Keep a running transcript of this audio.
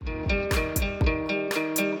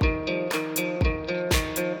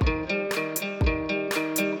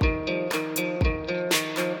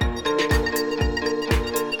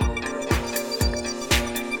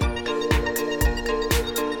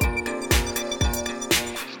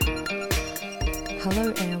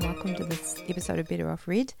Hello and welcome to this episode of Better Off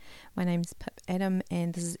Read. My name's Pip Adam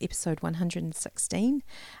and this is episode 116.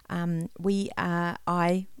 I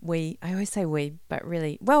always say we, but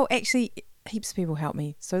really, well, actually, heaps of people help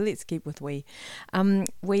me, so let's keep with we.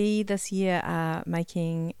 We this year are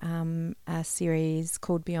making a series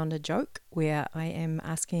called Beyond a Joke, where I am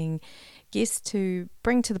asking guests to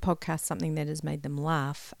bring to the podcast something that has made them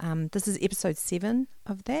laugh. This is episode 7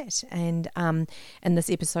 of that, and in this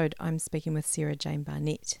episode I'm speaking with Sarah Jane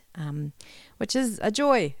Barnett, which is a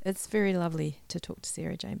joy. It's very lovely to talk to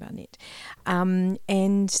Sarah Jane Barnett.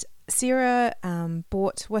 And Sarah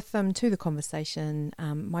brought with them to the conversation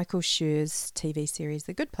Michael Schur's TV series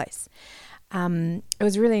The Good Place. It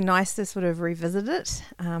was really nice to sort of revisit it,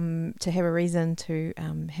 to have a reason to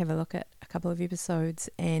have a look at a couple of episodes.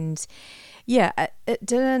 And yeah, it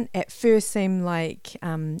didn't at first seem like,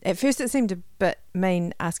 at first it seemed a bit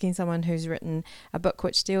mean asking someone who's written a book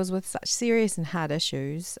which deals with such serious and hard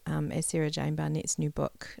issues as Sarah Jane Barnett's new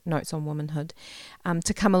book, Notes on Womanhood,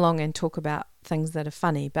 to come along and talk about things that are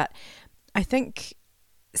funny. But I think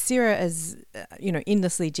Sarah is,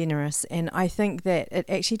 endlessly generous, and I think that it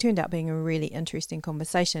actually turned out being a really interesting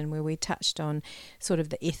conversation where we touched on sort of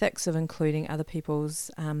the ethics of including other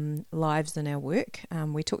people's lives in our work.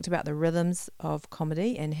 We talked about the rhythms of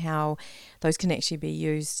comedy and how those can actually be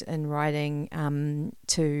used in writing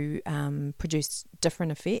to produce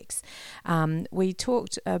different effects. We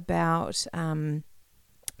talked about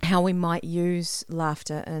how we might use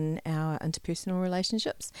laughter in our interpersonal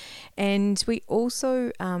relationships. And we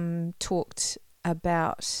also talked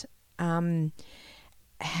about how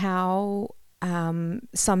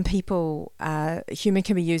some people, humour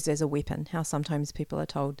can be used as a weapon, how sometimes people are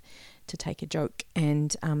told to take a joke,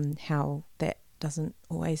 and how that doesn't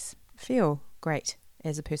always feel great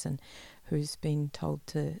as a person who's been told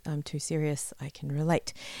to too serious. I can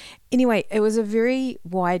relate. Anyway, it was a very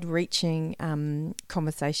wide-reaching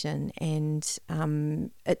conversation, and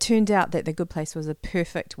it turned out that The Good Place was a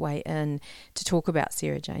perfect way in to talk about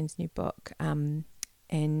Sarah Jane's new book. And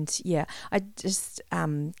yeah, I just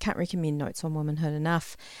can't recommend Notes on Womanhood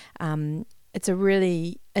enough. It's a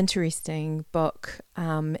really interesting book,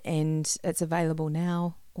 and it's available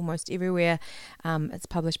now almost everywhere. It's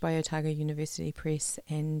published by Otago University Press,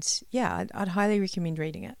 and yeah, I'd highly recommend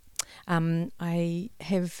reading it. I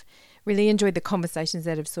have really enjoyed the conversations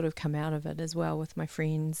that have sort of come out of it as well with my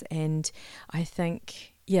friends, and I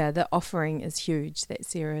think, yeah, the offering is huge that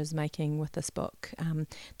Sarah is making with this book,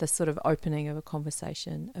 this sort of opening of a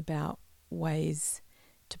conversation about ways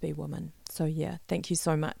to be woman. So yeah, thank you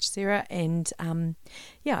so much, Sarah, and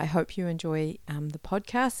yeah, I hope you enjoy the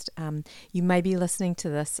podcast. You may be listening to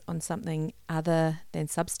this on something other than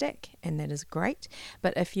Substack, and that is great,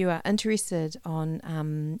 but if you are interested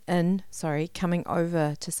coming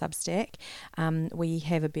over to Substack, we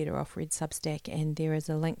have a Better Off Read Substack, and there is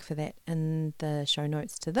a link for that in the show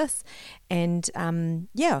notes to this, and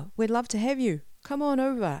yeah, we'd love to have you. Come on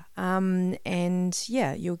over, and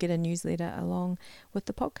yeah, you'll get a newsletter along with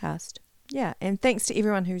the podcast. Yeah, and thanks to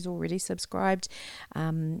everyone who's already subscribed.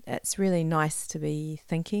 It's really nice to be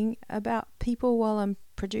thinking about people while I'm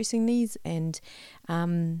producing these, and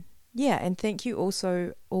yeah, and thank you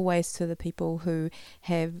also always to the people who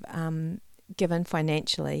have given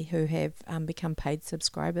financially, who have become paid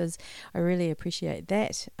subscribers. I really appreciate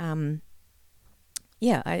that.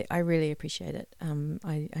 Yeah, I really appreciate it.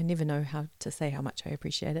 I never know how to say how much I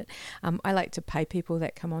appreciate it. I like to pay people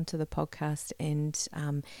that come onto the podcast, and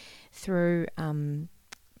through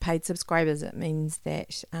paid subscribers, it means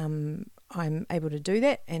that I'm able to do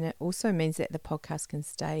that, and it also means that the podcast can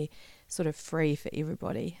stay sort of free for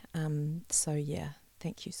everybody. So yeah,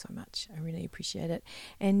 thank you so much. I really appreciate it.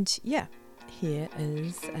 And yeah, here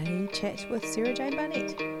is a chat with Sarah Jane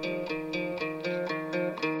Barnett.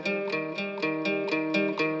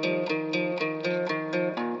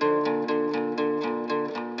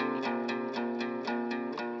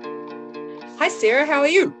 Hi, Sarah. How are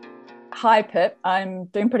you? Hi, Pip. I'm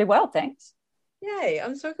doing pretty well, thanks. Yay,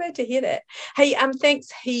 I'm so glad to hear that. Hey,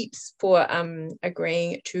 thanks heaps for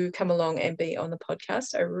agreeing to come along and be on the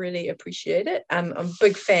podcast. I really appreciate it. I'm a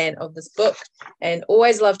big fan of this book and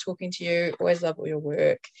always love talking to you, always love all your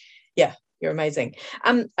work. Yeah, you're amazing.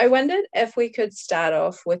 I wondered if we could start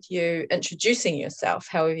off with you introducing yourself,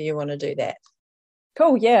 however you want to do that.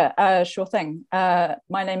 Cool, yeah, sure thing.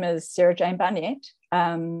 My name is Sarah Jane Barnett.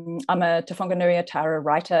 I'm a Te Whanganui Atara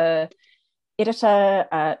writer,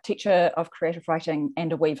 editor, teacher of creative writing,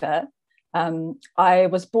 and a weaver. I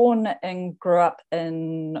was born and grew up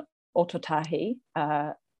in Ōtautahi,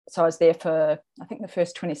 so I was there for, I think, the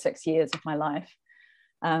first 26 years of my life.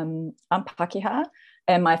 I'm Pākehā,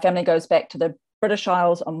 and my family goes back to the British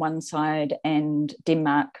Isles on one side and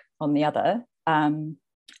Denmark on the other.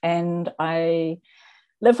 And I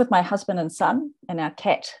live with my husband and son and our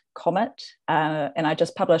cat, Comet. And I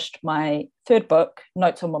just published my third book,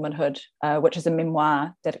 Notes on Womanhood, which is a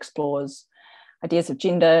memoir that explores ideas of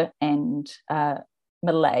gender and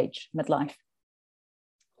middle age, midlife.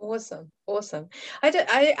 Awesome.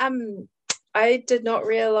 I did not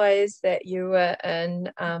realize that you were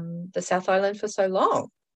in the South Island for so long.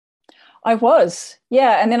 I was,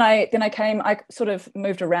 yeah, and then I came. I sort of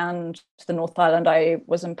moved around to the North Island. I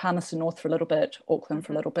was in Palmerston North for a little bit, Auckland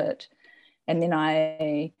for a little bit, and then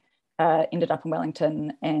I ended up in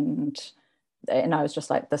Wellington, and I was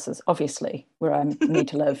just like, this is obviously where I need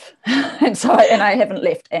to live, and I haven't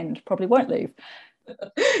left, and probably won't leave.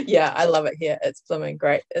 Yeah, I love it here. It's blooming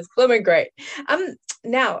great.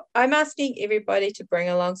 Now I'm asking everybody to bring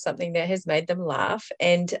along something that has made them laugh,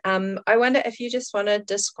 and I wonder if you just want to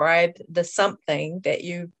describe the something that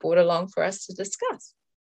you brought along for us to discuss.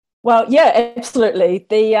 Well, yeah, absolutely.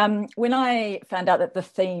 The when I found out that the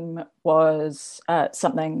theme was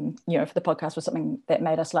something, for the podcast was something that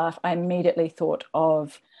made us laugh, I immediately thought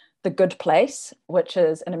of The Good Place, which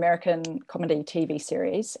is an American comedy TV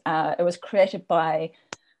series. It was created by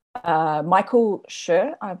Michael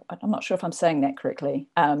Schur. I'm not sure if I'm saying that correctly.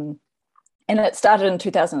 And it started in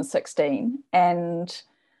 2016, and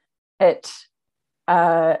it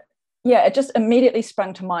just immediately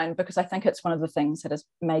sprung to mind because I think it's one of the things that has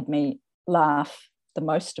made me laugh the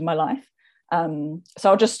most in my life.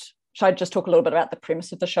 So should I just talk a little bit about the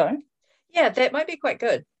premise of the show? Yeah, that might be quite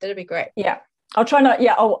good. That'd be great. Yeah. I'll try not.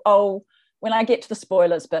 Yeah, I'll when I get to the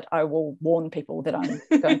spoilers bit, I will warn people that I'm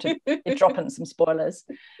going to drop in some spoilers.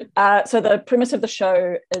 So the premise of the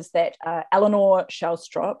show is that Eleanor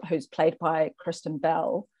Shellstrop, who's played by Kristen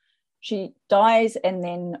Bell, she dies and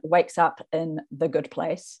then wakes up in the Good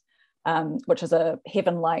Place, which is a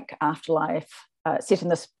heaven-like afterlife set in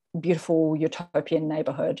this beautiful utopian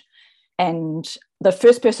neighborhood. And the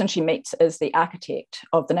first person she meets is the architect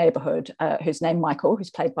of the neighborhood, who's named Michael, who's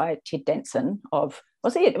played by Ted Danson of,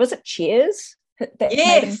 was it Cheers? That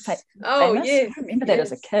yes. Made him famous? Yes. I remember that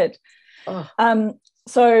as a kid. Oh.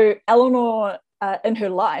 So Eleanor, in her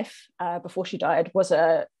life, before she died, was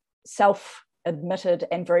a self-admitted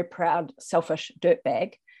and very proud, selfish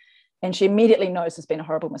dirtbag. And she immediately knows there's been a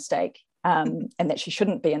horrible mistake and that she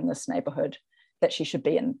shouldn't be in this neighborhood, that she should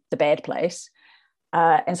be in the bad place.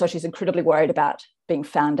 And so she's incredibly worried about being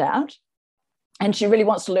found out. And she really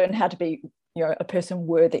wants to learn how to be, a person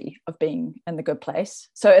worthy of being in the good place.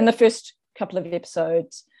 So in the first couple of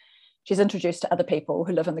episodes, she's introduced to other people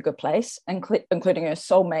who live in the good place, including her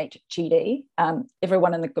soulmate, Chidi.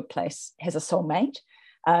 Everyone in the good place has a soulmate.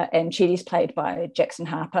 And Chidi's played by Jackson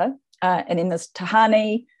Harper. And then there's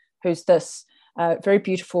Tahani, who's this very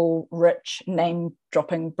beautiful, rich,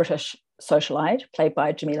 name-dropping British socialite, played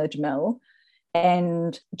by Jamila Jamil.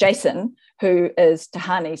 And Jason, who is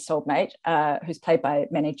Tahani's soulmate, who's played by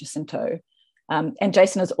Manny Jacinto. And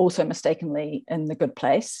Jason is also mistakenly in the good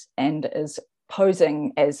place and is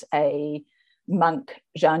posing as a monk,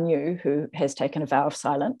 Zhan Yu, who has taken a vow of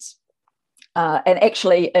silence. And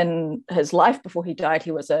actually, in his life before he died,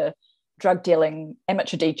 he was a drug-dealing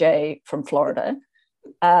amateur DJ from Florida.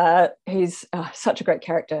 He's such a great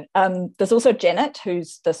character. There's also Janet,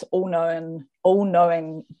 who's this all-knowing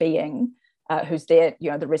being, who's there,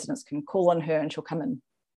 the residents can call on her and she'll come and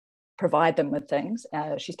provide them with things.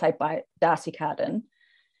 She's played by Darcy Carden.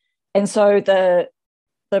 And so the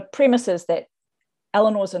premise is that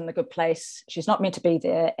Eleanor's in the good place, she's not meant to be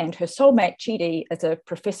there, and her soulmate, Chidi, is a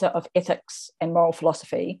professor of ethics and moral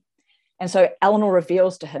philosophy. And so Eleanor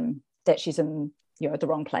reveals to him that she's in the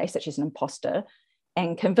wrong place, that she's an imposter,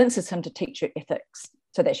 and convinces him to teach her ethics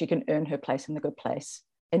so that she can earn her place in the good place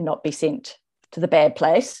and not be sent to the bad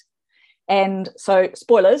place. And so,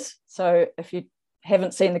 spoilers. So if you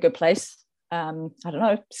haven't seen The Good Place, I don't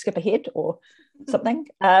know, skip ahead or something.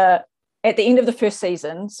 At the end of the first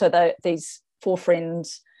season, so these four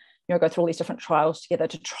friends, go through all these different trials together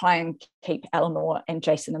to try and keep Eleanor and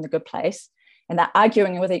Jason in the good place. And they're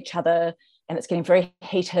arguing with each other, and it's getting very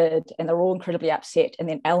heated, and they're all incredibly upset. And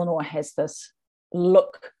then Eleanor has this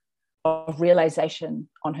look of realization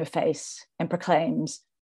on her face and proclaims,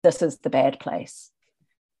 "This is the bad place."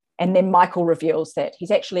 And then Michael reveals that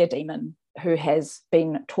he's actually a demon who has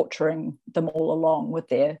been torturing them all along with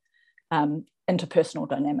their interpersonal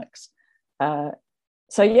dynamics.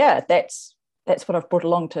 So yeah, that's what I've brought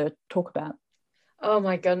along to talk about. Oh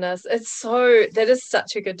my goodness. That is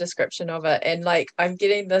such a good description of it. And like, I'm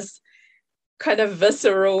getting this kind of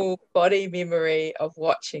visceral body memory of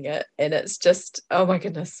watching it. And it's just, oh my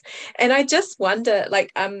goodness. And I just wonder,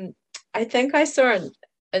 like, I think I saw on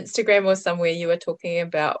Instagram or somewhere you were talking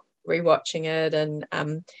about rewatching it, and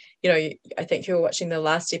I think you were watching the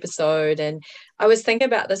last episode, and I was thinking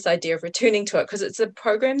about this idea of returning to it because it's a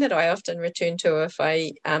program that I often return to if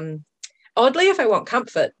I oddly if I want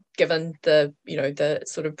comfort, given the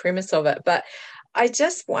sort of premise of it. But I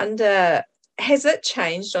just wonder, has it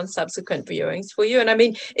changed on subsequent viewings for you? And I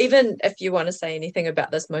mean, even if you want to say anything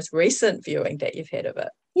about this most recent viewing that you've had of it.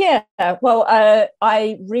 Yeah, well,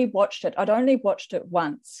 I rewatched it. I'd only watched it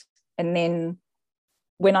once, and then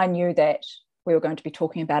when I knew that we were going to be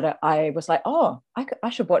talking about it, I was like, oh,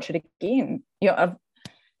 I should watch it again.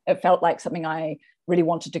 It felt like something I really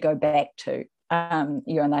wanted to go back to.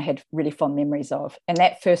 And I had really fond memories of. And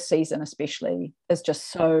that first season especially is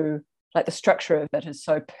just so, like, the structure of it is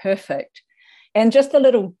so perfect. And just the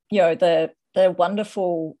little, the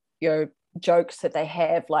wonderful, jokes that they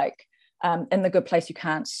have, like, in The Good Place, you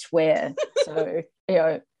can't swear. So,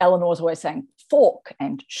 Eleanor's always saying fork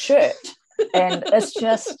and shirt. And it's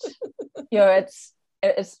just,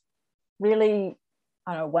 it's really,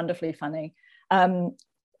 I don't know, wonderfully funny. And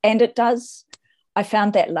it does, I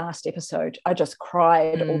found that last episode, I just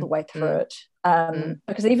cried all the way through it.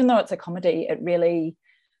 Because even though it's a comedy, it really,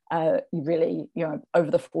 you really, over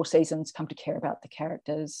the 4 seasons come to care about the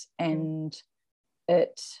characters. And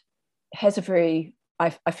it has a very, I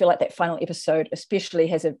feel like that final episode especially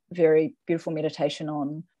has a very beautiful meditation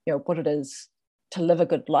on, what it is to live a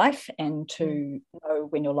good life and to know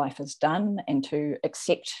when your life is done and to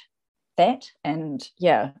accept that. And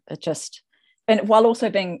it just, and while also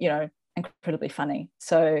being, incredibly funny.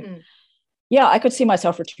 So I could see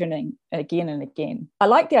myself returning again and again. I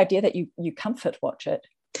like the idea that you comfort watch it.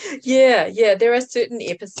 Yeah, there are certain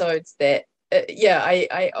episodes that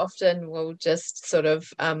I often will just sort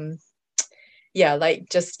of like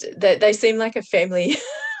just that they seem like a family.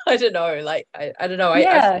 I don't know, like I don't know.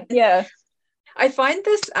 I find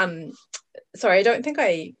this sorry, I don't think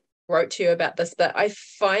I wrote to you about this, but I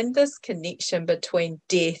find this connection between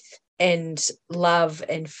death and love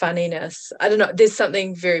and funniness. I don't know, there's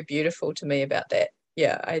something very beautiful to me about that.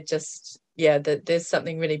 There's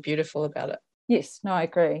something really beautiful about it. Yes, no, I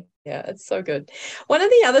agree. Yeah, it's so good. One of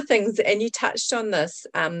the other things, and you touched on this,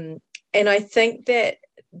 and I think that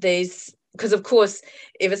these, because of course,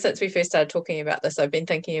 ever since we first started talking about this, I've been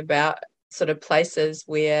thinking about sort of places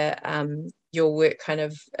where your work kind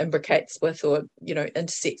of imbricates with or,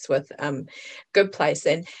 intersects with Good Place.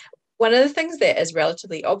 And one of the things that is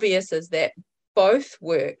relatively obvious is that both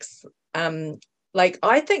works, like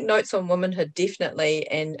I think Notes on Womanhood definitely,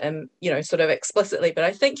 and, sort of explicitly, but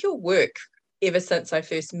I think your work, ever since I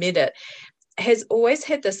first met it, has always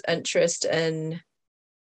had this interest in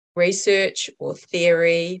research or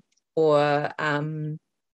theory or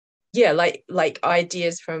like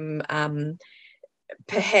ideas from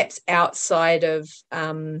perhaps outside of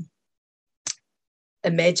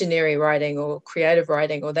imaginary writing or creative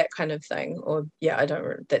writing or that kind of thing. Or I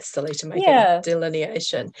don't, that's silly to make a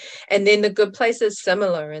delineation. And then The Good Place is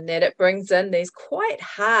similar in that it brings in these quite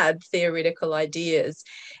hard theoretical ideas.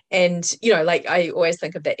 And like I always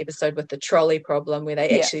think of that episode with the trolley problem where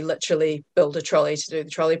they actually literally build a trolley to do the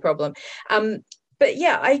trolley problem. But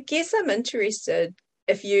I guess I'm interested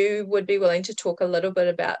if you would be willing to talk a little bit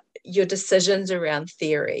about your decisions around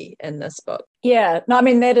theory in this book. Yeah, no, I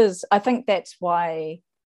mean, I think that's why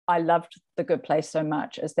I loved The Good Place so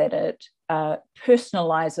much, is that it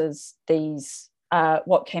personalizes these,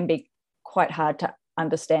 what can be quite hard to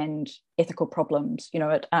understand ethical problems.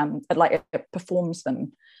 It performs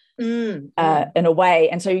them in a way.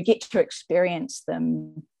 And so you get to experience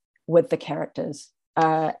them with the characters.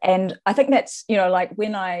 And I think that's, like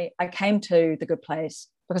when I came to The Good Place,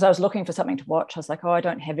 because I was looking for something to watch, I was like, oh, I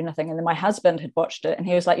don't have anything. And then my husband had watched it and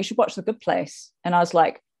he was like, you should watch The Good Place. And I was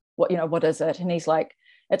like, what is it? And he's like,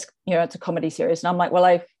 it's a comedy series. And I'm like, well,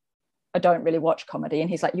 I don't really watch comedy. And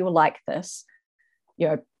he's like, you will like this,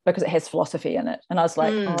 because it has philosophy in it. And I was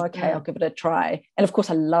like, oh, okay, I'll give it a try. And of course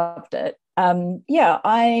I loved it.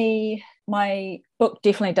 My book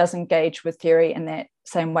definitely does engage with theory in that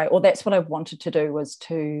same way, or that's what I wanted to do, was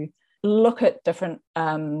to look at different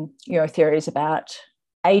theories about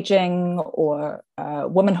aging or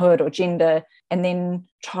womanhood or gender, and then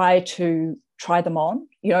try them on,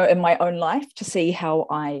 in my own life to see how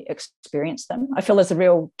I experience them. I feel there's a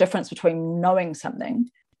real difference between knowing something.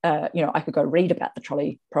 I could go read about the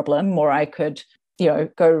trolley problem, or I could,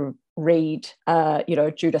 go read,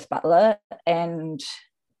 Judith Butler, and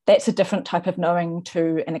that's a different type of knowing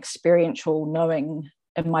to an experiential knowing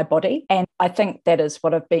in my body. And I think that is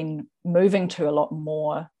what I've been moving to a lot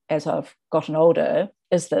more as I've gotten older,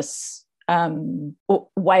 is this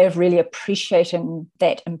way of really appreciating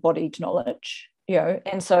that embodied knowledge,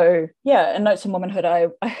 and so in Notes on Womanhood, I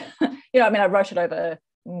wrote it over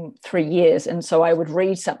 3 years, and so I would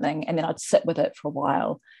read something and then I'd sit with it for a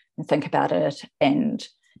while and think about it and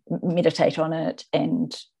meditate on it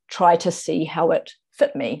and try to see how it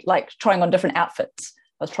fit me, like trying on different outfits.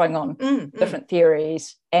 I was trying on different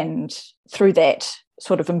theories, and through that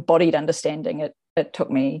sort of embodied understanding, it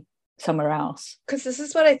took me somewhere else. Because this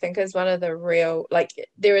is what I think is one of the real, like,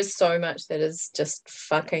 there is so much that is just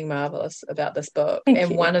fucking marvelous about this book. Thank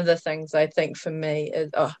you. One of the things I think for me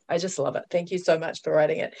is, I just love it. Thank you so much for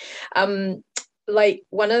writing it. Like,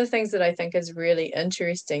 one of the things that I think is really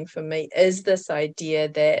interesting for me is this idea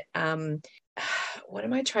that what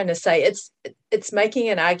am I trying to say? It's making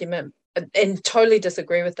an argument, and totally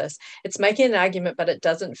disagree with this. It's making an argument, but it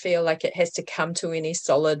doesn't feel like it has to come to any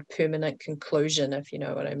solid, permanent conclusion, if you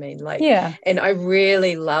know what I mean. Like, and I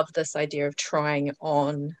really love this idea of trying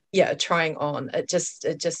on. It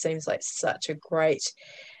just seems like such a great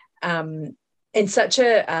and such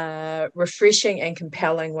a refreshing and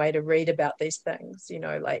compelling way to read about these things.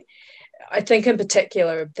 Like, I think in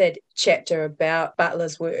particular that chapter about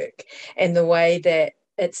Butler's work and the way that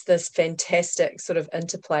it's this fantastic sort of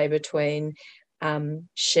interplay between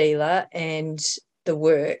Sheila and the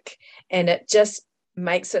work, and it just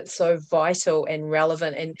makes it so vital and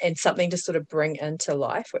relevant and something to sort of bring into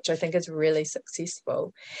life, which I think is really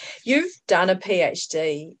successful. You've done a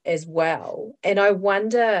PhD as well, and I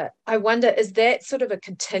wonder, is that sort of a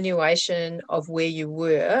continuation of where you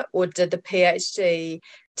were, or did the PhD,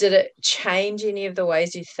 did it change any of the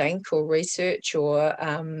ways you think or research, or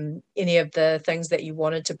any of the things that you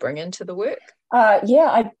wanted to bring into the work? I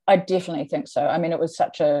definitely think so. I mean, it was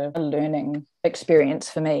such a learning experience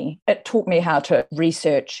for me. It taught me how to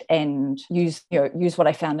research and use what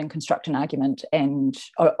I found and construct an argument, and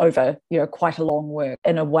over quite a long work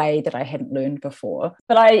in a way that I hadn't learned before.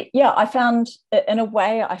 But I found, in a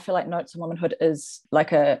way, I feel like Notes on Womanhood is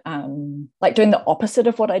like like doing the opposite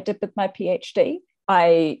of what I did with my PhD.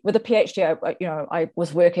 With a PhD, I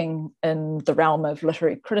was working in the realm of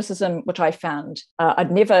literary criticism, which I found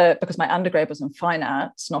I'd never, because my undergrad was in fine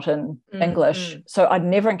arts, not in English, so I'd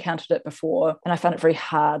never encountered it before, and I found it very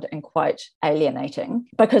hard and quite alienating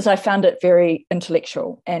because I found it very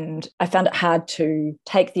intellectual, and I found it hard to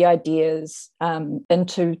take the ideas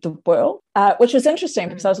into the world, which was interesting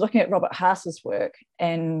because I was looking at Robert Haas's work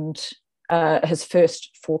and his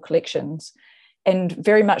first 4 collections. And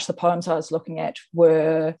very much the poems I was looking at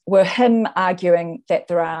were him arguing that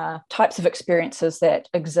there are types of experiences that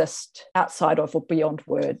exist outside of or beyond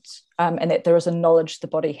words, and that there is a knowledge the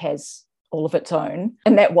body has all of its own.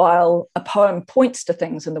 And that while a poem points to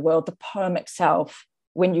things in the world, the poem itself,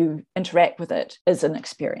 when you interact with it, is an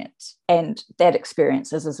experience. And that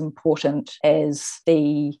experience is as important as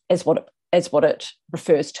what it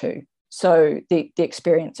refers to. So the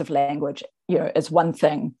experience of language, is one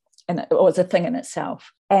thing, and it was a thing in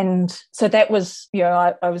itself. And so that was,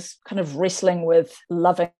 I was kind of wrestling with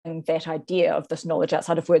loving that idea of this knowledge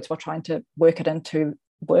outside of words while trying to work it into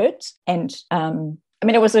words. And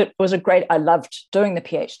it was a great, I loved doing the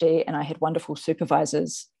PhD and I had wonderful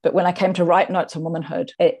supervisors. But when I came to write Notes on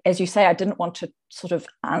Womanhood, as you say, I didn't want to sort of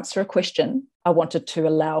answer a question. I wanted to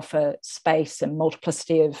allow for space and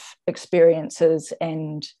multiplicity of experiences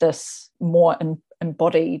and this more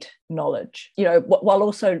embodied knowledge, while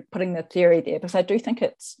also putting the theory there, because I do think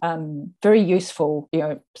it's very useful,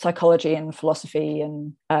 psychology and philosophy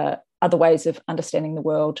and other ways of understanding the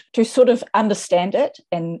world, to sort of understand it,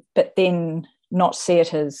 but then not see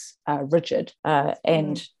it as rigid,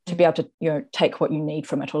 and to be able to take what you need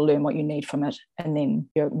from it or learn what you need from it, and then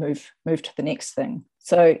move to the next thing.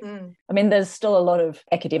 So, there's still a lot of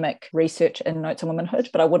academic research in Notes on Womanhood,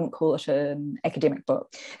 but I wouldn't call it an academic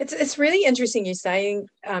book. It's really interesting you saying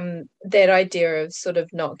that idea of sort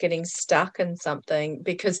of not getting stuck in something,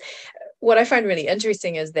 because what I find really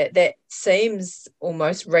interesting is that seems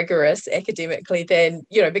almost rigorous academically, then,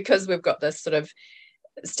 because we've got this sort of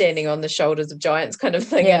standing on the shoulders of giants kind of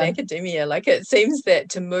thing in academia. Like, it seems that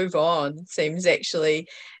to move on seems actually,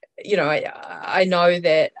 I know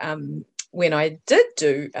that when I did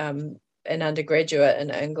do an undergraduate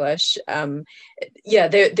in English,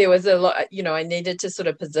 there was a lot, I needed to sort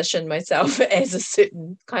of position myself as a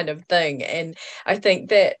certain kind of thing. And I think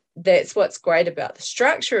that that's what's great about the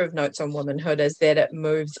structure of Notes on Womanhood, is that it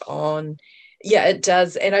moves on Yeah, it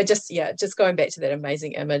does. And just going back to that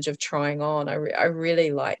amazing image of trying on, I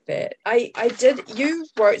really like that. You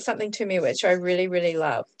wrote something to me which I really, really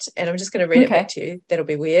loved. And I'm just going to read it back to you. That'll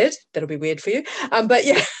be weird. That'll be weird for you. But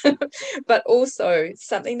yeah, but also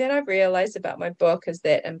something that I've realized about my book is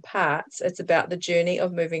that in parts, it's about the journey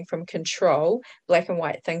of moving from control, black and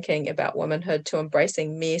white thinking about womanhood, to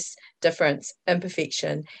embracing mess, difference,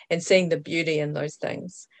 imperfection, and seeing the beauty in those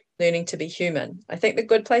things. Learning to be human. I think The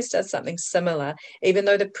Good Place does something similar, even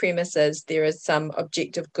though the premise is there is some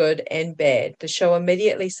objective good and bad. The show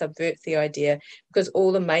immediately subverts the idea because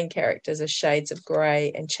all the main characters are shades of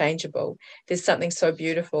grey and changeable. There's something so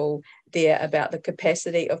beautiful there about the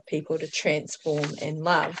capacity of people to transform and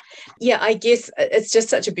love. Yeah, I guess it's just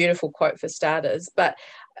such a beautiful quote for starters, but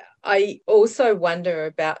I also wonder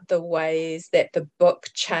about the ways that the book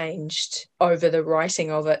changed over the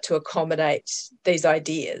writing of it to accommodate these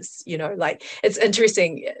ideas. Like, it's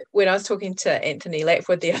interesting. When I was talking to Anthony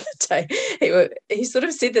Lapwood the other day, he sort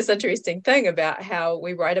of said this interesting thing about how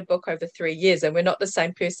we write a book over 3 years and we're not the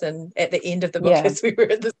same person at the end of the book as we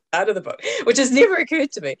were at the start of the book, which has never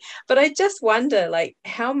occurred to me. But I just wonder, like,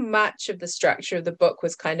 how much of the structure of the book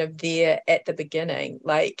was kind of there at the beginning.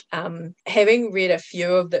 Like, having read a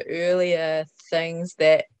few of the earlier things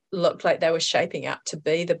that looked like they were shaping up to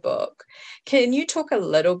be the book, can you talk a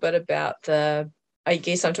little bit about I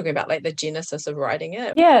guess I'm talking about like the genesis of writing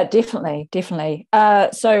it? Yeah, definitely. The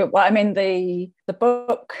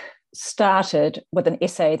book started with an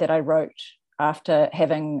essay that I wrote after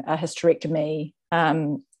having a hysterectomy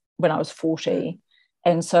when I was 40.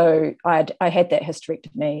 And so I had that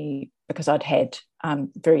hysterectomy because I'd had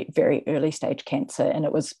very, very early stage cancer, and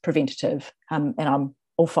it was preventative, and I'm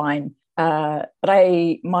all fine. But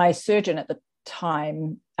my surgeon at the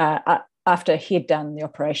time, after he'd done the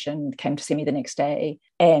operation, came to see me the next day.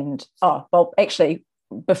 And actually,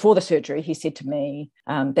 before the surgery, he said to me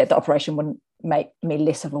that the operation wouldn't make me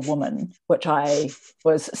less of a woman, which I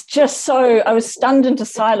was stunned into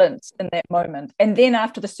silence in that moment. And then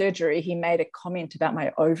after the surgery, he made a comment about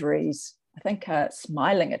my ovaries, I think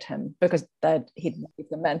smiling at him because he'd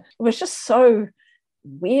moved them in. It was just so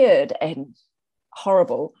weird and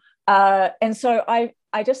horrible. And so I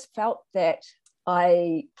just felt that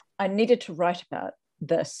I needed to write about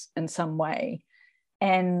this in some way.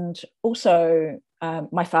 And also,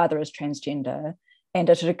 my father is transgender, and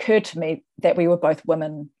it had occurred to me that we were both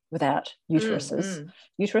women without uteruses.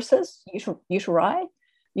 Uteri?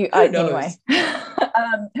 Who knows? Anyway,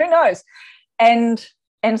 who knows? And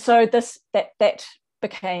so that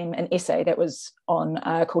became an essay that was on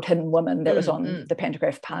called Hidden Woman, that was on the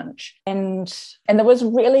Pantograph Punch, and there was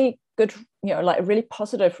really good, like a really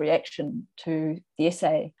positive reaction to the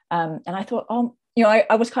essay, and I thought,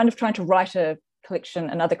 I was kind of trying to write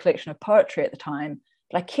another collection of poetry at the time,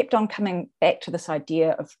 but I kept on coming back to this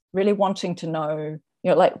idea of really wanting to know,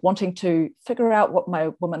 wanting to figure out what my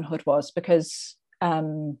womanhood was, because I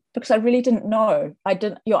really didn't know. I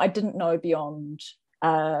didn't know beyond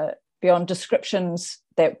descriptions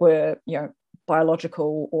that were,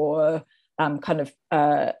 biological or kind of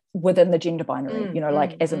within the gender binary,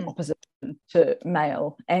 as an opposition to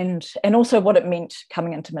male, and also what it meant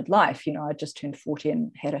coming into midlife. I just turned 40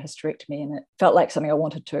 and had a hysterectomy, and it felt like something I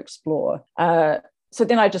wanted to explore. So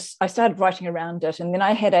then I started writing around it, and then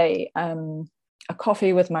I had a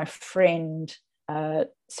coffee with my friend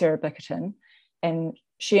Sarah Bickerton, and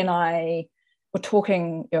she and I were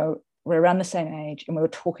talking. We're around the same age, and we were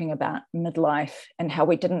talking about midlife and how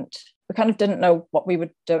we kind of didn't know what we were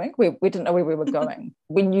doing. We didn't know where we were going.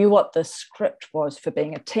 We knew what the script was for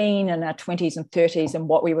being a teen in our 20s and 30s, and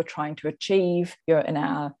what we were trying to achieve, in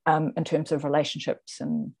our in terms of relationships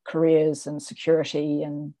and careers and security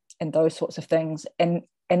and those sorts of things. And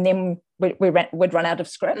then we'd run out of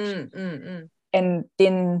script. And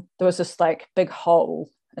then there was this like big hole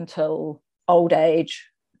until old age,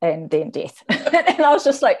 and then death. And I was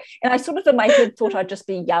just like, and I sort of in my head thought I'd just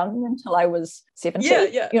be young until I was 70,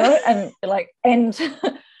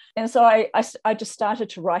 and so I just started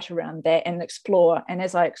to write around that and explore. And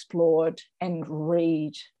as I explored and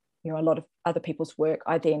read, a lot of other people's work,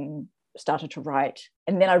 I then started to write.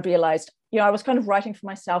 And then I realized, I was kind of writing for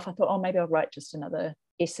myself. I thought, maybe I'll write just another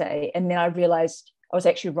essay. And then I realized I was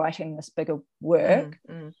actually writing this bigger work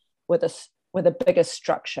with a bigger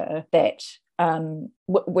structure that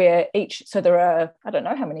where so there are, I don't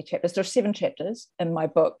know how many chapters, there are 7 chapters in my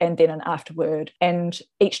book, and then an afterword, and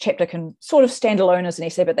each chapter can sort of stand alone as an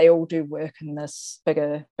essay, but they all do work in this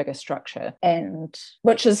bigger structure, and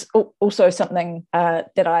which is also something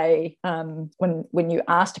that I when you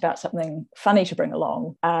asked about something funny to bring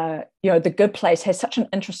along, The Good Place has such an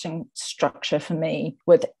interesting structure for me,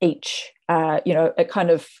 with each it kind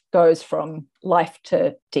of goes from life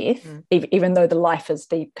to death, even though the life is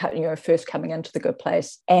the first coming into the good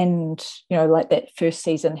place. And like that first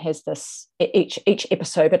season has this, each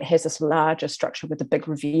episode it has this larger structure with a big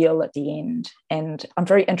reveal at the end. And I'm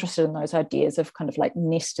very interested in those ideas of kind of like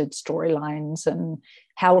nested storylines and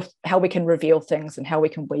how we can reveal things and how we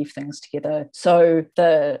can weave things together. So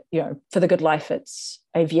for The Good Life, it's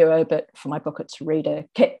a viewer, but for my book, it's a reader.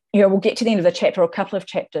 We'll get to the end of the chapter or a couple of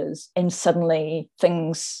chapters, and suddenly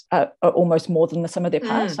things are almost more than the sum of their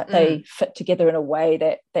parts. They fit together in a way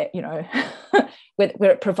that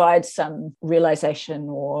where it provides some realization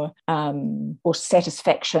or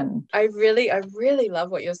satisfaction. I really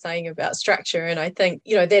love what you're saying about structure, and I think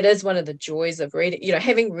that is one of the joys of reading.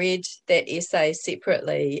 Having read that essay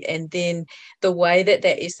separately, and then the way that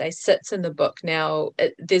essay sits in the book now,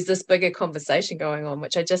 there's this bigger conversation going on,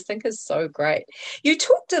 which I just think is so great. You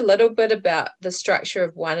talked a little bit about the structure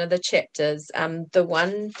of one of the chapters, the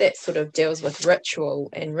one that sort of deals with ritual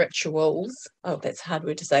and rituals. Oh, that's a hard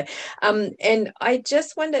word to say. And I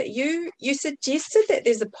just wonder, you suggested that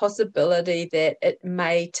there's a possibility that it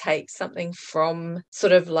may take something from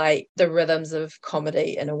sort of like the rhythms of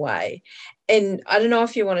comedy in a way. And I don't know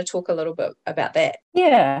if you want to talk a little bit about that.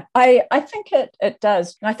 Yeah, I think it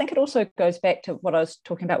does. And I think it also goes back to what I was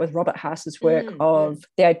talking about with Robert Haas's work of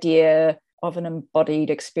the idea of an embodied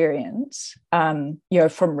experience,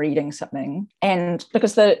 from reading something. And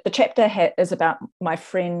because the chapter is about my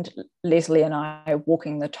friend Leslie and I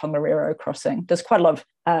walking the Tongariro crossing. There's quite a lot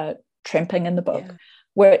of tramping in the book,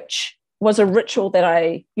 which was a ritual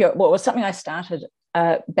that was something I started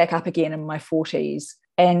back up again in my 40s,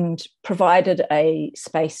 and provided a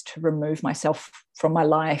space to remove myself from my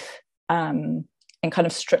life and kind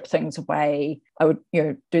of strip things away. I would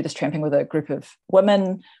do this tramping with a group of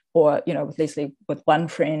women, or with Leslie with one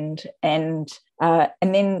friend, and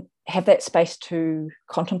then have that space to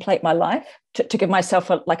contemplate my life, to give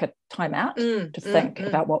myself a time out to think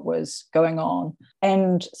about what was going on.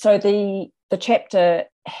 And so the chapter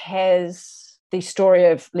has the story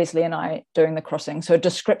of Leslie and I doing the crossing, so a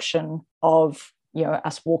description of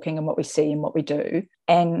us walking and what we see and what we do,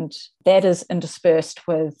 and that is interspersed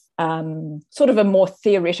with sort of a more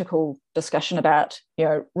theoretical discussion about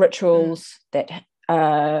rituals that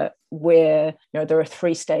where there are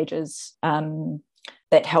 3 stages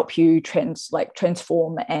that help you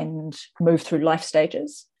transform and move through life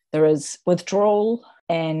stages. There is withdrawal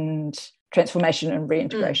and transformation and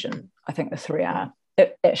reintegration. I think the 3 are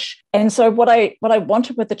ish. And so what I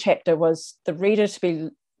wanted with the chapter was the reader to be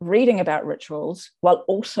reading about rituals while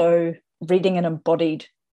also reading an embodied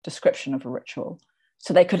description of a ritual,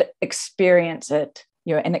 so they could experience it,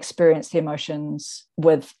 and experience the emotions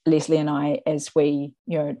with Leslie and I as we,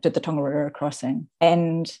 did the Tongariro crossing.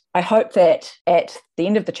 And I hope that at the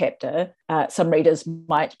end of the chapter, some readers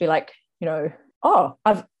might be like, oh,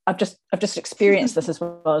 I've just experienced this as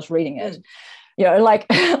well as reading it, like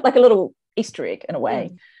a little Easter egg in a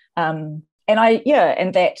way. And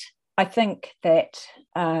that I think that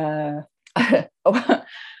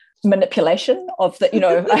manipulation of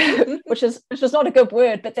the which is not a good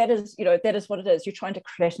word, but that is what it is. You're trying to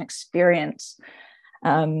create an experience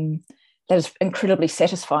that is incredibly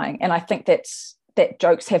satisfying, and I think that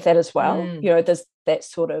jokes have that as well. There's that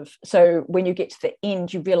sort of, so when you get to the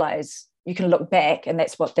end, you realize you can look back, and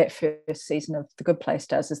that's what that first season of The Good Place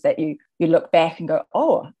does, is that you look back and go,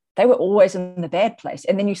 oh, they were always in the bad place,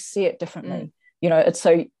 and then you see it differently. It's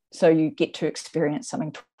so you get to experience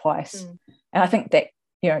something twice. And I think that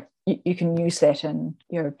you can use that in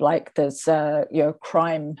like there's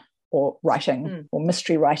crime or writing or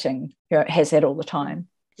mystery writing has that all the time.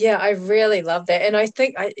 Yeah, I really love that. And I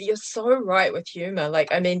think you're so right with humor.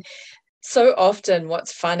 So often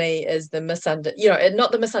what's funny is the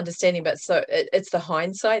not the misunderstanding, but it's the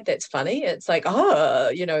hindsight that's funny. It's like,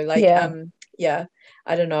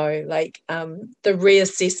 I don't know, the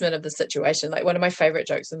reassessment of the situation. Like, one of my favorite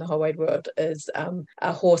jokes in the whole wide world is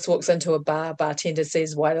a horse walks into a bar, bartender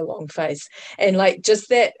says, "White a long face." And just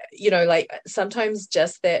that, sometimes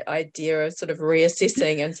just that idea of sort of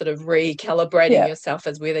reassessing and sort of recalibrating yourself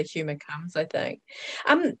is where the humor comes, I think.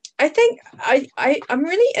 I think I'm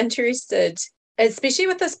really interested, especially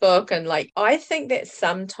with this book, and I think that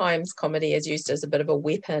sometimes comedy is used as a bit of a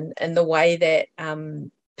weapon in the way that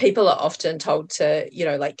people are often told to,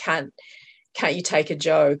 can't you take a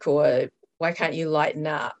joke, or why can't you lighten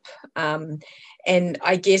up? And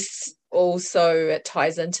I guess also it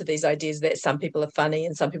ties into these ideas that some people are funny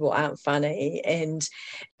and some people aren't funny. And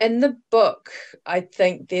in the book, I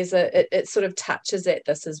think it sort of touches at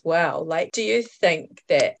this as well. Do you think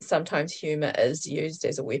that sometimes humor is used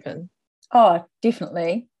as a weapon? Oh,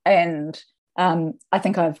 definitely. And I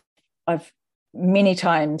think I've many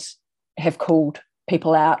times have called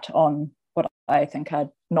people out on what I think are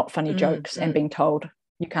not funny jokes and being told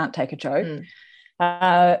you can't take a joke.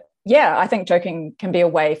 Yeah, I think joking can be a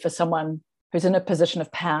way for someone who's in a position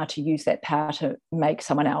of power to use that power to make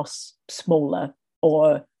someone else smaller,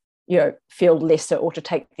 or feel lesser, or to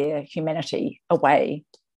take their humanity away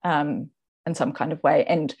in some kind of way.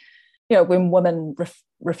 And when women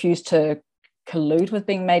refuse to collude with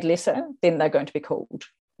being made lesser, then they're going to be called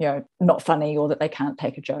not funny, or that they can't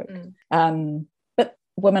take a joke. But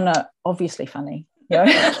women are obviously funny. All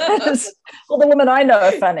the women I know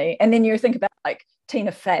are funny. And then you think about like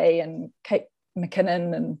Tina Fey and Kate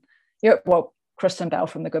McKinnon and Kristen Bell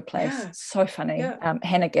from The Good Place, so funny.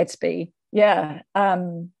 Hannah Gadsby.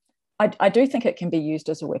 I do think it can be used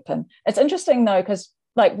as a weapon. It's interesting though, because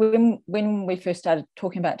like when we first started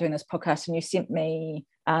talking about doing this podcast, and you sent me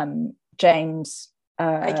James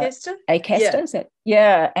Acaster, is that?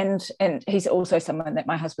 Yeah, and he's also someone that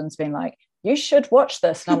my husband's been like, you should watch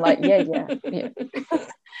this, and I'm like, yeah.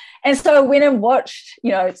 And so I went and watched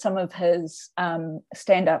some of his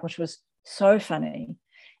stand-up, which was so funny.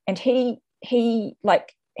 And he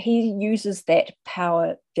uses that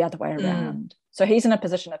power the other way around. So he's in a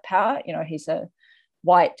position of power. He's a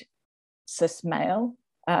white cis male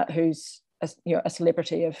who's a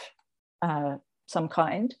celebrity of some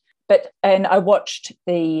kind. And I watched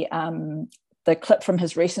the clip from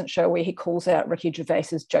his recent show where he calls out Ricky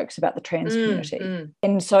Gervais's jokes about the trans community.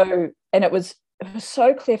 And it was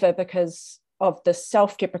so clever because of the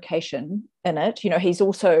self-deprecation in it. He's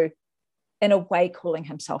also in a way calling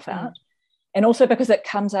himself out. And also because it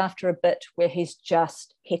comes after a bit where he's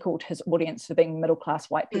just heckled his audience for being middle-class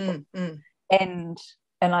white people. And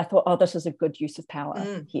I thought, oh, this is a good use of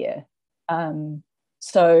power here.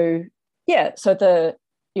 So the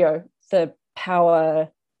power,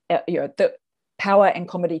 the power and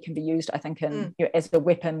comedy can be used, I think, in as a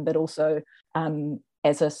weapon, but also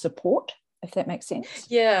as a support, if that makes sense.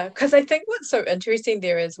 Yeah, because I think what's so interesting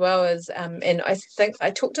there as well is, and I think I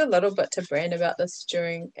talked a little bit to Bran about this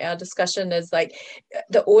during our discussion, is like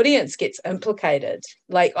the audience gets implicated.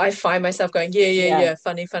 Like I find myself going, yeah,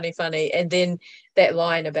 funny. And then that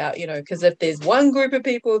line about, because if there's one group of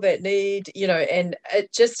people that need, and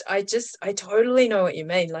I totally know what you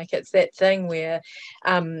mean. Like it's that thing where,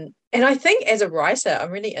 and I think as a writer,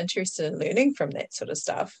 I'm really interested in learning from that sort of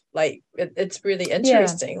stuff. Like it's really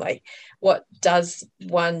interesting. Like what does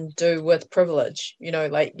one do with privilege?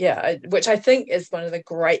 Which I think is one of the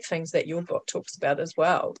great things that your book talks about as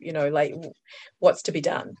well. Like what's to be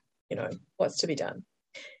done. What's to be done.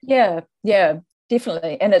 Yeah,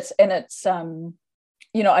 definitely. And it's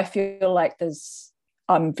I feel like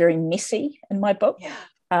I'm very messy in my book,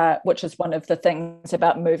 which is one of the things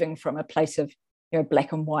about moving from a place of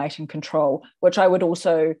black and white and control, which I would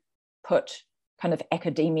also put kind of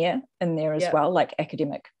academia in there as well, like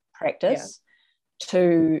academic practice,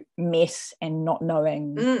 to mess and not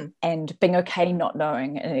knowing and being okay not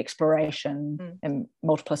knowing, and exploration and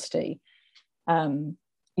multiplicity. That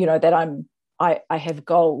I have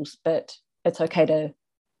goals, but it's okay to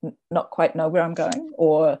not quite know where I'm going.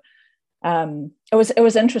 Or it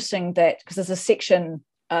was interesting that because there's a section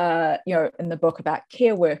in the book about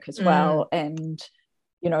care work as well, and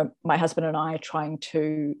my husband and I are trying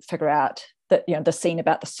to figure out that the scene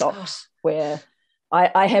about the socks where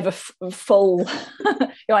I have a full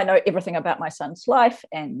I know everything about my son's life,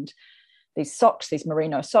 and these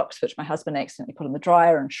merino socks, which my husband accidentally put in the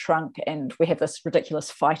dryer and shrunk, and we have this ridiculous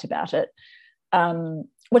fight about it,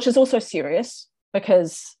 which is also serious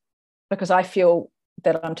because I feel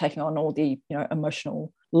that I'm taking on all the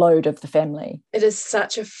emotional load of the family. It is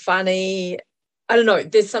such a funny, I don't know,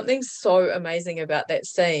 there's something so amazing about that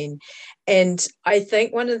scene. And I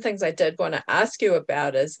think one of the things I did want to ask you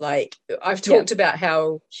about is, like, I've talked about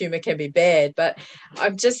how humor can be bad, but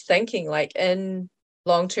I'm just thinking, like, in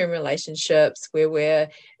long-term relationships where we're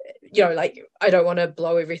like, I don't want to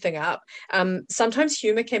blow everything up, sometimes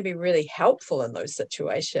humor can be really helpful in those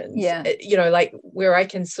situations, like where I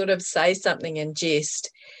can sort of say something in jest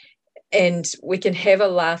and we can have a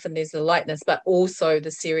laugh and there's the lightness, but also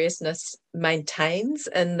the seriousness maintains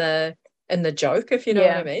in the joke, if you know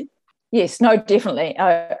what I mean. Yes, no, definitely.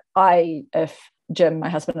 If Jim, my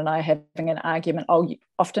husband, and I are having an argument, I'll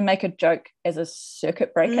often make a joke as a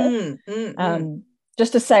circuit breaker,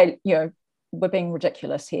 just to say, we're being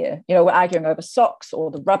ridiculous here. We're arguing over socks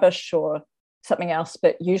or the rubbish or something else,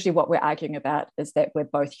 but usually what we're arguing about is that we're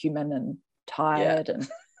both human and tired and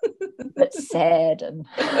a bit sad, and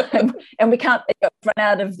we can't run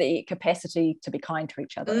out of the capacity to be kind to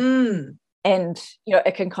each other. and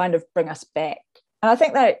it can kind of bring us back. And I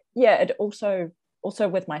think that it also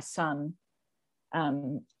with my son,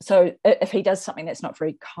 so if he does something that's not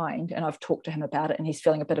very kind, and I've talked to him about it, and he's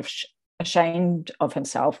feeling a bit of ashamed of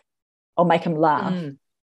himself, I'll make him laugh,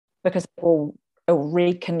 because it'll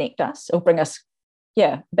reconnect us. It'll bring us,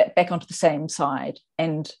 back onto the same side.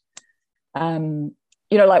 And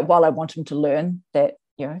like, while I want him to learn that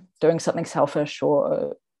doing something selfish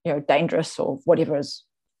or dangerous or whatever is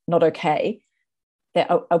not okay,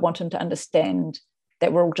 that I want him to understand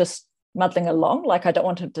that we're all just muddling along. Like, I don't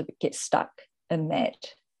want him to get stuck in that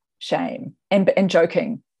shame, and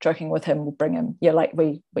joking with him will bring him, like,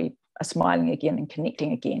 we are smiling again and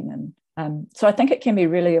connecting again. And so I think it can be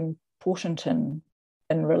really important in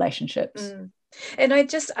relationships. And I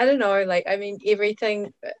don't know, like, I mean,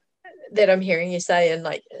 everything that I'm hearing you say, and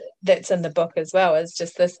like that's in the book as well, is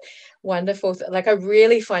just this wonderful like, I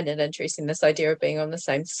really find it interesting, this idea of being on the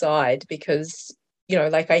same side, because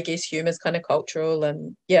like, I guess humor is kind of cultural,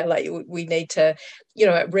 and like, we need to,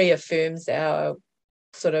 it reaffirms our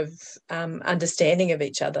sort of understanding of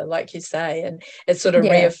each other, like you say, and it sort of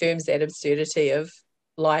reaffirms that absurdity of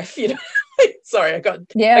life. Sorry, I got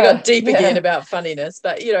deep again about funniness,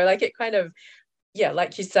 but like, it kind of,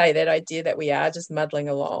 like you say, that idea that we are just muddling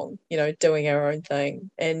along, doing our own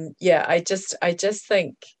thing. And I just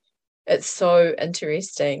think it's so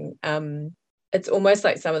interesting. It's almost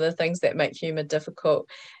like some of the things that make humor difficult,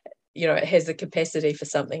 it has the capacity for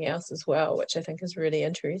something else as well, which I think is really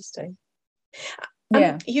interesting.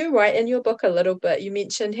 You write in your book a little bit, you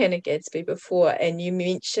mentioned Hannah Gadsby before, and you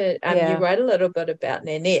mentioned you write a little bit about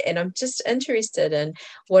Nanette, and I'm just interested in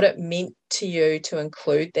what it meant to you to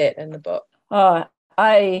include that in the book.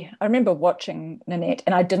 I remember watching Nanette,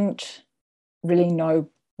 and I didn't really know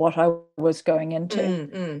what I was going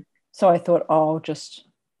into. So I thought, I'll just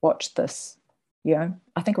watch this.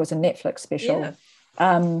 I think it was a Netflix special.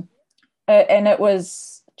 And it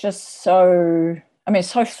was just so,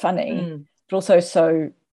 so funny, but also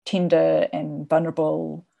so tender and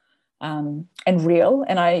vulnerable, and real.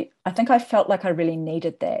 And I think I felt like I really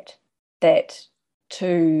needed that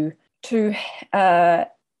to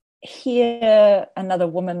hear another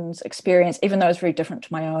woman's experience, even though it's very different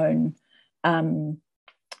to my own,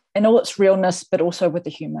 in all its realness, but also with the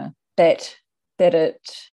humor, that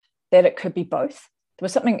it could be both. There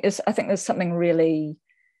was something, I think there's something really,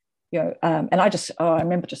 and I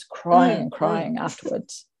remember just crying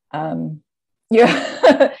afterwards. In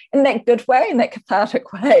that good way, in that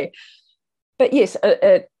cathartic way. But yes,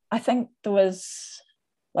 I think there was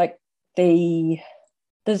like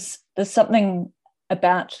there's something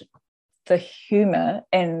about the humor,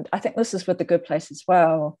 and I think this is with The Good Place as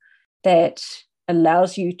well, that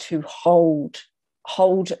allows you to hold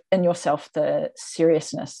in yourself the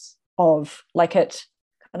seriousness of, like, it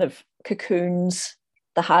kind of cocoons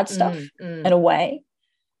the hard stuff in a way,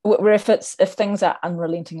 where if things are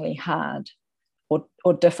unrelentingly hard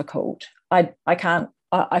or difficult, I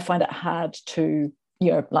find it hard to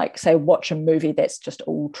like, say, watch a movie that's just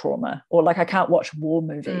all trauma, or like I can't watch war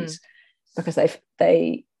movies because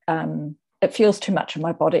they it feels too much in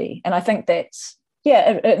my body. And I think that's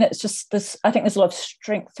and it's just this, I think there's a lot of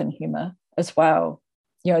strength in humor as well.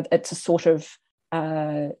 It's a sort of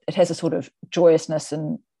it has a sort of joyousness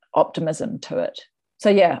and optimism to it. So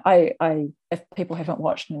I if people haven't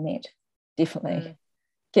watched Nanette, definitely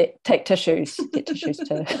get tissues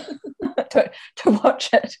to watch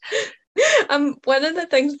it. One of the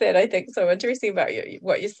things that I think so interesting about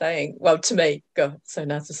what you're saying, well, to me, God, so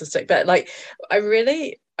narcissistic, but like,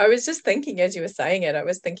 I was just thinking as you were saying it, I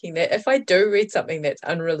was thinking that if I do read something that's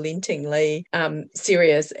unrelentingly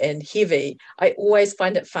serious and heavy, I always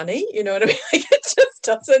find it funny. You know what I mean? Like, it just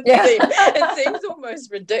doesn't seem, it seems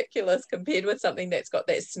almost ridiculous compared with something that's got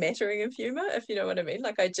that smattering of humor, if you know what I mean.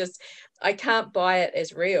 Like, I can't buy it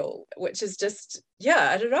as real, which is just,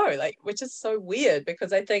 I don't know, like, which is so weird,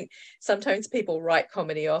 because I think sometimes people write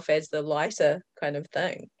comedy off as the lighter kind of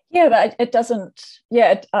thing. But it doesn't.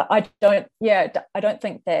 I don't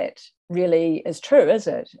think that really is true, is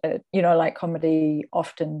it? Like, comedy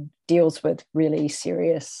often deals with really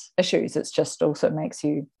serious issues. It's just also makes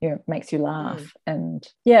you laugh. And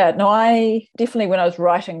I definitely, when I was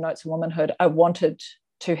writing Notes on Womanhood, I wanted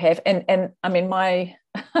to have, and I mean, my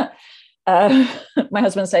my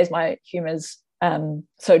husband says my humor's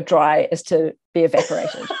so dry as to be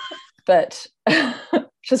evaporated, but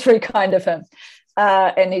which is very kind of him.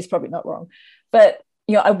 And he's probably not wrong, but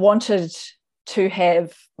I wanted to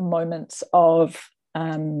have moments of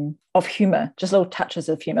humor, just little touches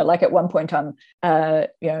of humor. Like, at one point, I'm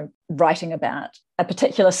writing about a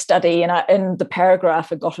particular study, and in the paragraph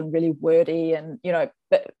had gotten really wordy, and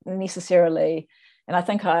but necessarily, and I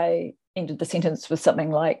think I ended the sentence with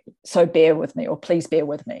something like, so bear with me, or please bear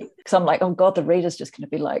with me, because I'm like, oh God, the reader's just going to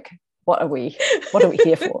be like, what are we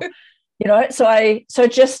here for? So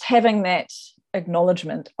just having that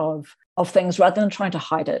acknowledgement of things, rather than trying to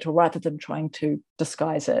hide it, or rather than trying to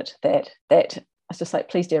disguise it, that I was just like,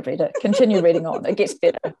 please, dear reader, continue reading on. It gets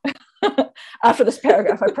better after this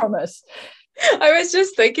paragraph, I promise. I was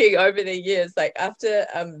just thinking over the years, like after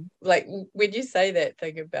like when you say that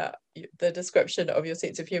thing about the description of your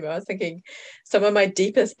sense of humor, I was thinking some of my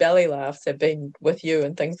deepest belly laughs have been with you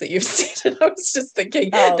and things that you've said. And I was just thinking,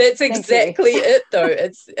 that's exactly it though.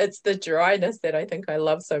 It's the dryness that I think I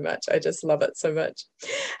love so much. I just love it so much.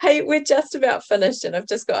 Hey, we're just about finished and I've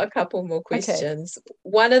just got a couple more questions. Okay.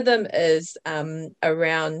 One of them is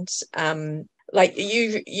around like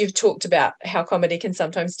you've talked about how comedy can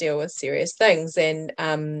sometimes deal with serious things, and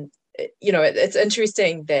it's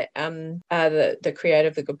interesting that the creator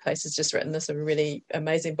of The Good Place has just written this a really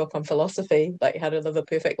amazing book on philosophy, like how to live a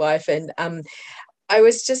perfect life. And I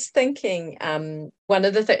was just thinking, one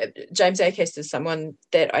of the things, James Acaster is someone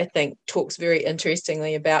that I think talks very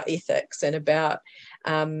interestingly about ethics and about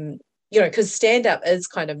because stand-up is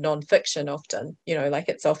kind of non-fiction often, like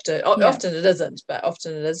it's often it isn't, but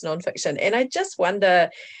often it is non-fiction. And I just wonder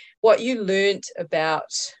what you learned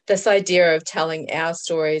about this idea of telling our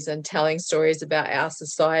stories and telling stories about our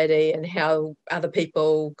society and how other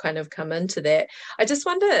people kind of come into that. I just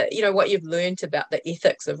wonder, what you've learned about the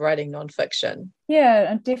ethics of writing non-fiction.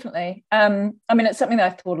 Yeah, definitely. I mean, it's something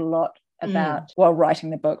that I thought a lot about while writing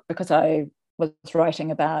the book, because I was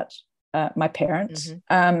writing about my parents,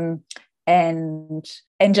 and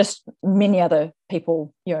just many other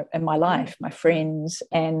people, in my life, my friends,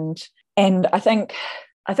 and I think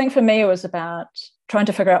for me it was about trying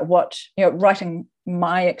to figure out what, writing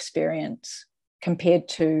my experience compared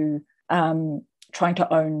to trying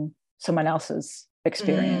to own someone else's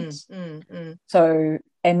experience. So,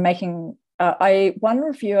 and making one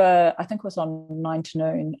reviewer, I think it was on 9 to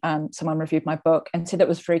Noon, someone reviewed my book and said it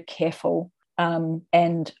was very careful. And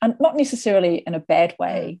not necessarily in a bad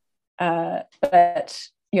way, but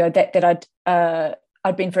that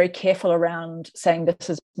I'd been very careful around saying this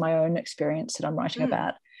is my own experience that I'm writing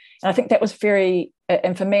about. And I think that was very,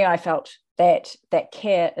 and for me, I felt that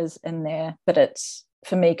care is in there, but it's,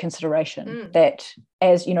 for me, consideration that,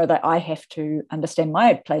 as that I have to understand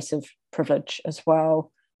my place of privilege as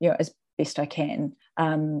well, as best I can,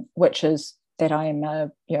 which is that I am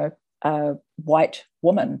a white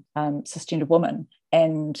woman, cisgender woman,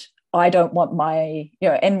 and I don't want my,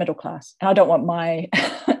 and middle class, and I don't want my,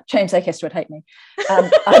 James Acaster would hate me,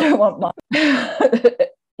 I don't want my,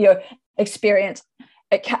 experience,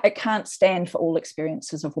 it can't stand for all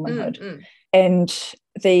experiences of womanhood. And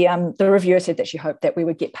the reviewer said that she hoped that we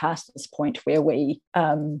would get past this point where we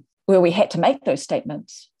had to make those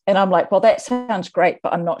statements. And I'm like, well, that sounds great,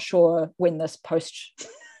 but I'm not sure when this post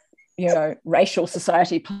racial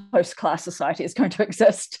society, post-class society is going to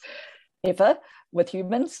exist ever with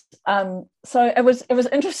humans. So it was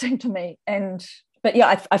interesting to me. But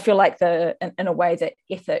yeah, I feel like in a way that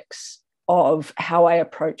ethics of how I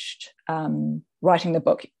approached writing the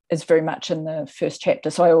book is very much in the first chapter.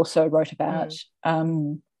 So I also wrote about,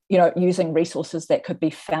 using resources that could be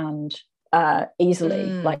found easily,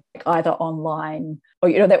 like either online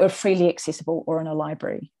or, that were freely accessible or in a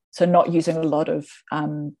library. So not using a lot of,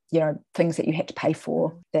 things that you had to pay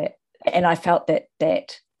for. And I felt that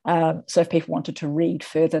so if people wanted to read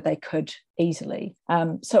further, they could easily.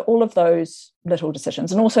 So all of those little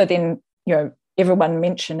decisions, and also then, everyone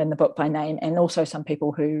mentioned in the book by name, and also some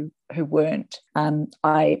people who weren't.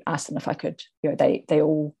 I asked them if I could. They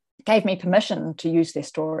all gave me permission to use their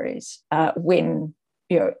stories when,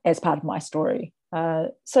 as part of my story.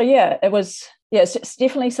 So yeah, it was. Yeah, it's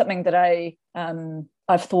definitely something that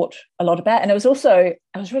I've thought a lot about. And it was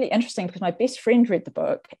really interesting because my best friend read the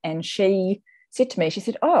book and she said to me,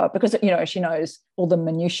 oh, because, she knows all the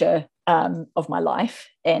minutiae of my life.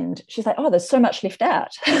 And she's like, oh, there's so much left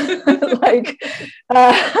out.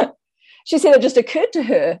 She said it just occurred to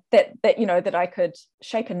her that I could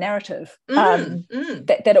shape a narrative, that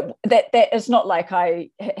is not like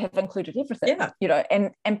I have included everything,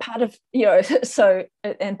 and part of,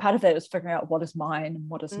 and part of that is figuring out what is mine and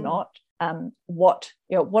what is not, what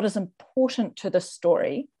is important to the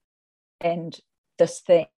story and this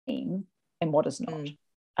theme and what is not,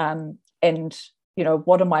 and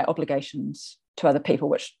what are my obligations to other people,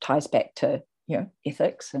 which ties back to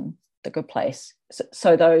ethics and The Good Place.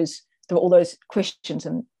 So those. There were all those questions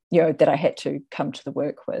and that I had to come to the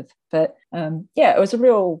work with, but it was a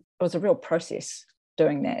real process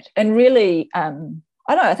doing that, and really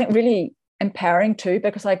I think really empowering too,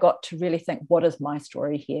 because I got to really think, what is my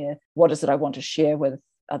story here? What is it I want to share with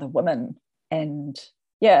other women? And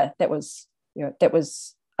yeah, that was,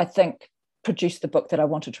 I think, produced the book that I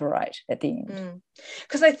wanted to write at the end.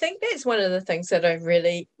 Because I think that's one of the things that I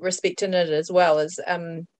really respect in it as well, is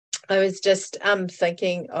I was just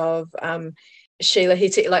thinking of Sheila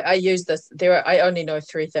Heti. Like, I use this, I only know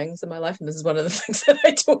 3 things in my life, and this is one of the things that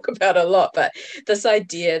I talk about a lot, but this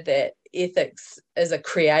idea that ethics is a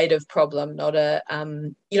creative problem, not a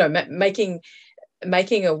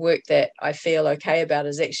making a work that I feel okay about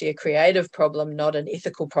is actually a creative problem, not an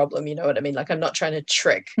ethical problem. You know what I mean? Like, I'm not trying to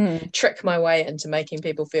trick my way into making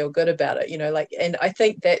people feel good about it, and I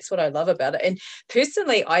think that's what I love about it. And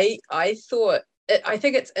personally, I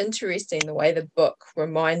think it's interesting the way the book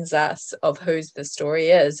reminds us of whose the story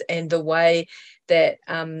is, and the way that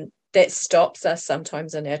that stops us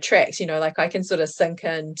sometimes in our tracks. Like, I can sort of sink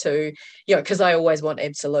into, because I always want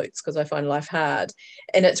absolutes because I find life hard.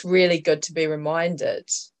 And it's really good to be reminded,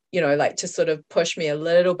 like, to sort of push me a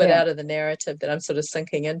little bit out of the narrative that I'm sort of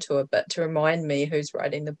sinking into a bit, to remind me who's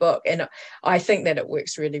writing the book. And I think that it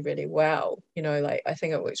works really, really well. Like, I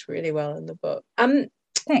think it works really well in the book.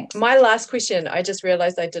 Thanks. My last question, I just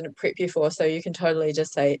realized I didn't prep you for, so you can totally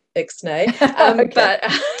just say ixnay. But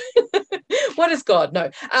what is God?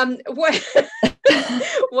 No.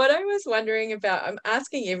 What I was wondering about, I'm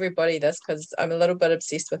asking everybody this because I'm a little bit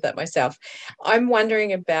obsessed with it myself. I'm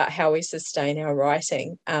wondering about how we sustain our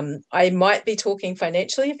writing. I might be talking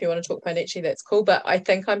financially. If you want to talk financially, that's cool. But I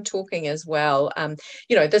think I'm talking as well.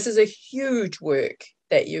 This is a huge work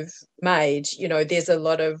that you've made. There's a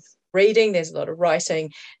lot of reading, there's a lot of writing,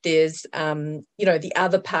 there's the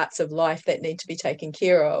other parts of life that need to be taken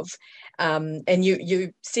care of, and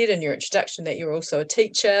you said in your introduction that you're also a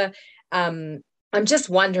teacher. I'm just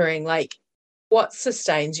wondering, like, what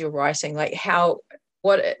sustains your writing? Like,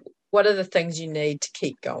 what are the things you need to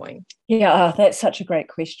keep going? That's such a great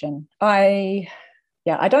question. I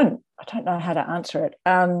don't know how to answer it.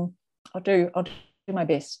 I'll do my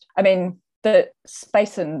best. I mean, the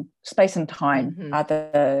space and time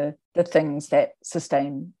are the things that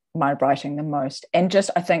sustain my writing the most, and just,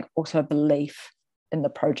 I think, also a belief in the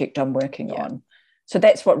project I'm working on. So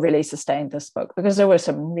that's what really sustained this book, because there were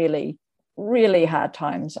some really, really hard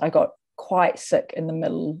times. I got quite sick in the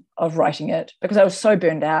middle of writing it because I was so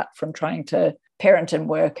burned out from trying to parent and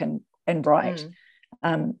work and write.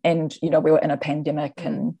 And we were in a pandemic,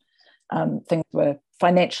 and things were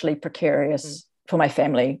financially precarious for my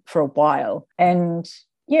family for a while. And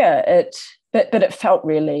but it felt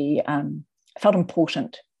really felt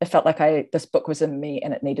important. It felt like this book was in me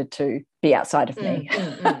and it needed to be outside of me.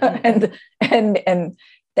 and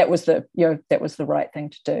that was the right thing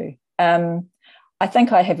to do. I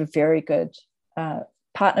think I have a very good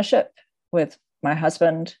partnership with my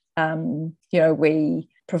husband. We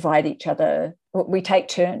provide each other, we take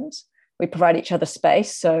turns, we provide each other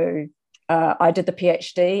space. So I did the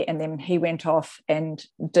PhD, and then he went off and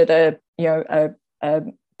did a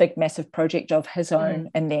big, massive project of his own,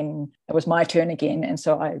 and then it was my turn again, and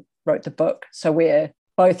so I wrote the book. So we're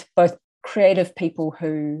both creative people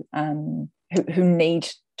who need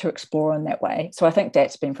to explore in that way. So I think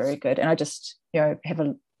that's been very good, and I just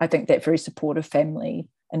I think that very supportive family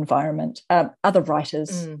environment. Other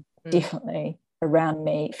writers definitely around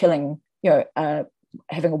me, feeling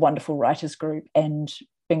having a wonderful writers group and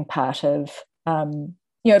being part of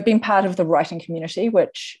the writing community,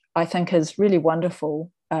 which I think is really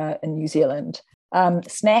wonderful in New Zealand.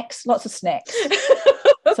 Snacks, lots of snacks,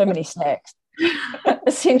 so many snacks,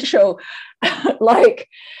 essential. Like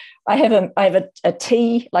I have a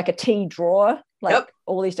tea, like a tea drawer, like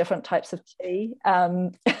all these different types of tea.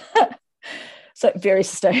 So very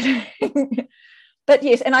sustaining. But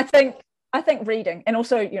yes, and I think reading, and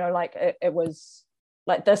also it was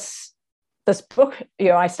like this book,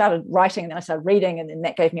 I started writing, and then I started reading, and then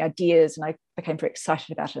that gave me ideas, and I became very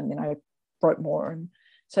excited about it, and then I wrote more. And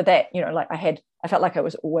so that, I felt like I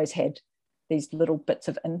was always had these little bits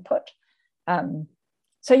of input.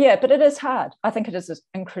 But it is hard. I think it is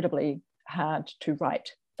incredibly hard to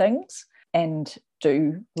write things and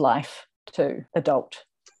do life to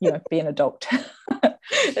be an adult.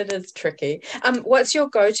 It is tricky. What's your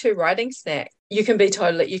go-to writing snack? You can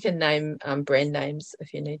name brand names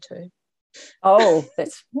if you need to. Oh,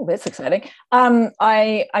 that's exciting.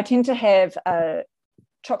 I tend to have a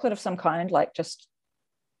chocolate of some kind, like just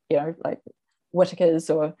like Whittaker's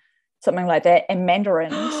or something like that, and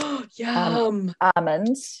mandarins. Yum.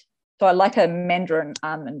 Almonds. So I like a mandarin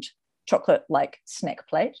almond chocolate like snack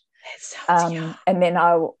plate. That sounds yum. And then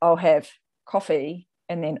I'll have coffee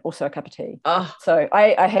and then also a cup of tea. Oh. So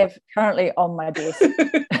I have currently on my desk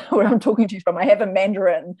where I'm talking to you from, I have a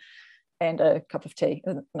mandarin and a cup of tea.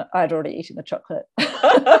 I'd already eaten the chocolate.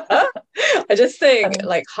 I just think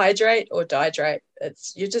like hydrate or dihydrate.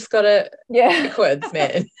 You just gotta liquids,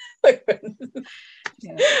 man.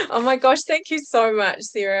 Yeah. Oh my gosh, thank you so much,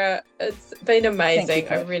 Sarah. It's been amazing.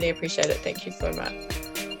 I really appreciate it. Thank you so much.